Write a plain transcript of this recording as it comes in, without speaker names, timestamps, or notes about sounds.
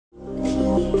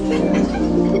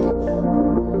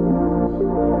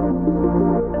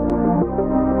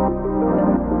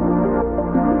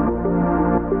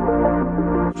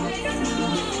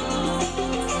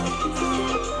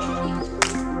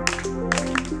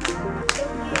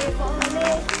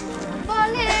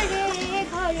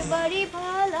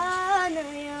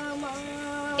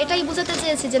এটাই বোঝাতে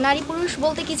চেয়েছি যে নারী পুরুষ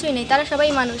বলতে কিছুই নেই, তারা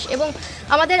সবাই মানুষ এবং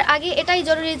আমাদের আগে এটাই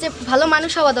জরুরি যে ভালো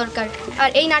মানুষ হওয়া দরকার। আর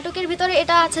এই নাটকের ভিতরে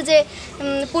এটা আছে যে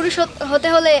পুরুষ হতে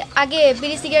হলে আগে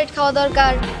বিড়ি সিগারেট খাওয়া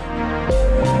দরকার।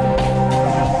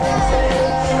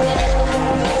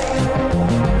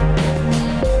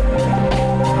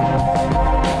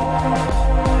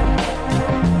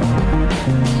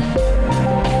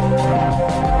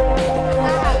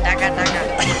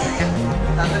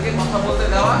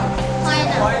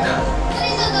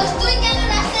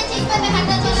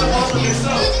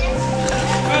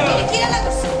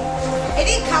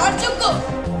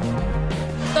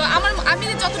 আমি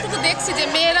যতটুকু দেখছি যে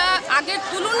মেয়েরা আগের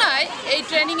তুলনায় এই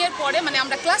ট্রেনিংয়ের পরে মানে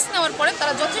আমরা ক্লাস নেওয়ার পরে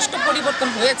তারা যথেষ্ট পরিবর্তন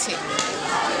হয়েছে,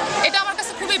 এটা আমার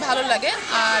কাছে খুবই ভালো লাগে।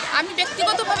 আর আমি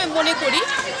ব্যক্তিগতভাবে মনে করি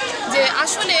যে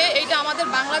আসলে এইটা আমাদের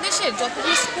বাংলাদেশের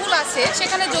যতগুলো স্কুল আছে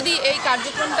সেখানে যদি এই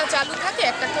কার্যক্রমটা চালু থাকে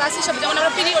একটা ক্লাস হিসাবে, যেমন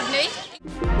আমরা পিরিয়ড নেই।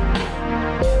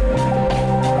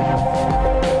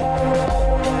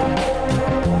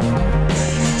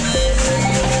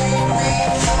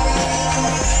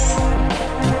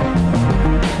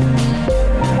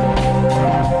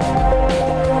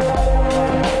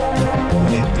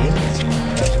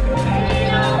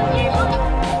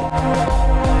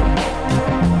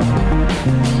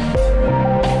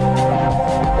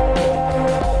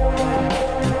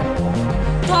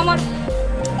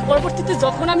 পরবর্তীতে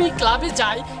যখন আমি ক্লাবে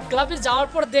যাই, ক্লাবে যাওয়ার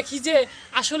পর দেখি যে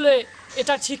আসলে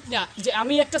এটা ঠিক না, যে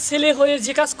আমি একটা ছেলে হয়ে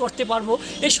যে কাজ করতে পারবো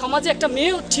এই সমাজে একটা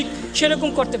মেয়েও ঠিক সেরকম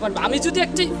করতে পারবে। আমি যদি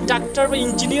একটা ডাক্তার বা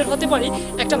ইঞ্জিনিয়ার হতে পারি,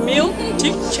 একটা মেয়েও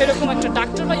ঠিক সেরকম একটা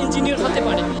ডাক্তার বা ইঞ্জিনিয়ার হতে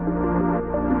পারে।